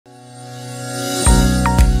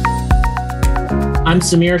I'm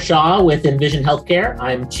Samir Shah with Envision Healthcare.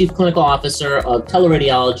 I'm Chief Clinical Officer of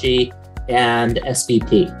Teleradiology and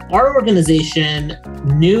SVP. Our organization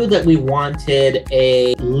knew that we wanted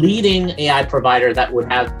a leading AI provider that would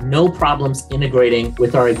have no problems integrating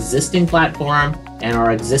with our existing platform and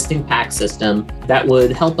our existing PACS system that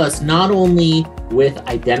would help us not only with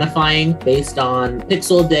identifying based on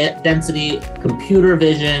pixel density, computer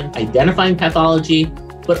vision, identifying pathology,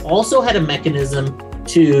 but also had a mechanism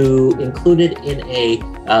to include it in a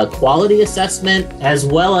quality assessment, as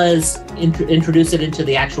well as introduce it into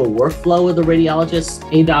the actual workflow of the radiologist.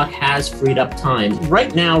 Aidoc has freed up time.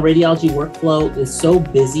 Right now, radiology workflow is so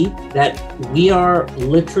busy that we are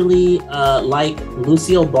literally like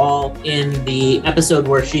Lucille Ball in the episode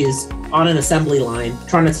where she's on an assembly line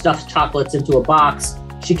trying to stuff chocolates into a box.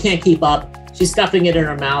 She can't keep up. She's stuffing it in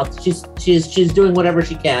her mouth. She's doing whatever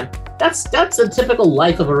she can. That's a typical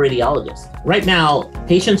life of a radiologist. Right now,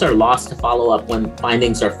 patients are lost to follow up when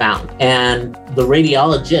findings are found. And the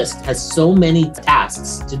radiologist has so many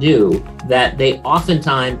tasks to do that they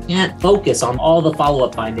oftentimes can't focus on all the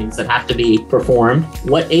follow-up findings that have to be performed.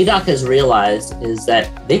 What Aidoc has realized is that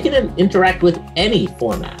they can interact with any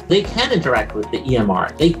format. They can interact with the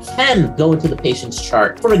EMR. They can go into the patient's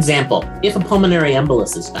chart. For example, if a pulmonary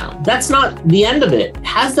embolus is found, that's not the end of it.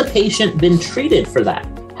 Has the patient been treated for that?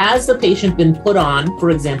 Has the patient been put on, for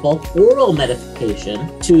example, oral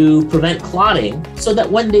medication to prevent clotting so that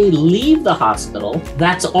when they leave the hospital,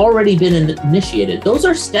 that's already been initiated? Those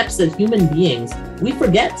are steps that human beings, we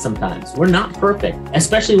forget sometimes. We're not perfect,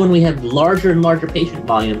 especially when we have larger and larger patient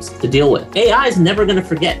volumes to deal with. AI is never going to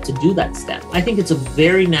forget to do that step. I think it's a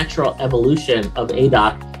very natural evolution of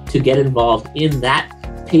Aidoc to get involved in that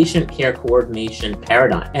patient care coordination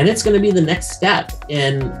paradigm. And it's going to be the next step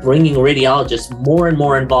in bringing radiologists more and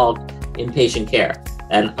more involved in patient care.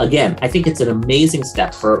 And again, I think it's an amazing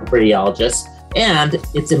step for radiologists, and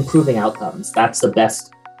it's improving outcomes. That's the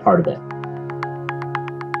best part of it.